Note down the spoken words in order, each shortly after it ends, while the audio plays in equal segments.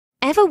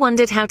Ever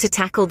wondered how to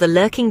tackle the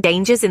lurking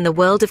dangers in the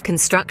world of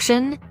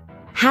construction?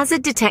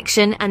 Hazard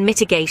detection and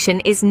mitigation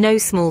is no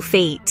small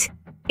feat.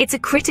 It's a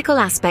critical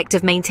aspect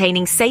of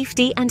maintaining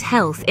safety and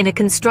health in a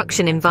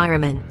construction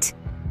environment.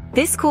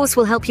 This course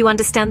will help you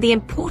understand the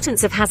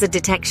importance of hazard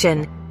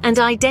detection and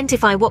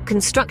identify what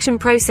construction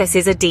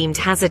processes are deemed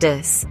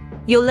hazardous.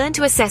 You'll learn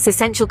to assess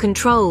essential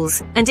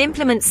controls and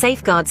implement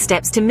safeguard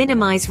steps to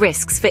minimize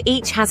risks for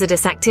each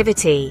hazardous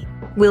activity.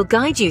 We'll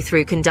guide you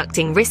through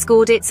conducting risk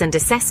audits and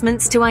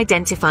assessments to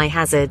identify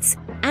hazards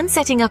and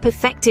setting up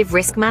effective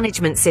risk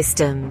management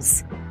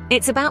systems.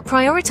 It's about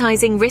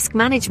prioritizing risk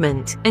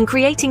management and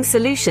creating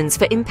solutions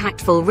for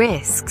impactful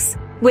risks.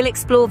 We'll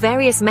explore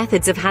various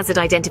methods of hazard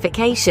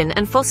identification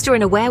and foster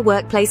an aware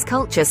workplace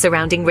culture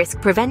surrounding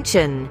risk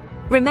prevention.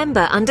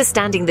 Remember,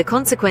 understanding the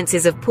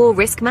consequences of poor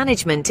risk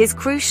management is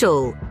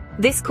crucial.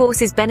 This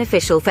course is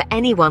beneficial for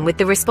anyone with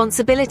the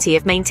responsibility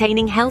of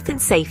maintaining health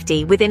and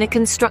safety within a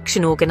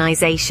construction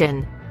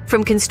organization,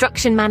 from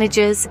construction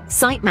managers,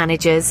 site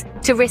managers,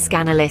 to risk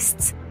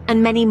analysts,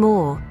 and many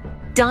more.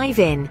 Dive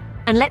in,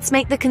 and let's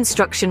make the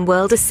construction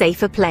world a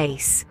safer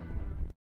place.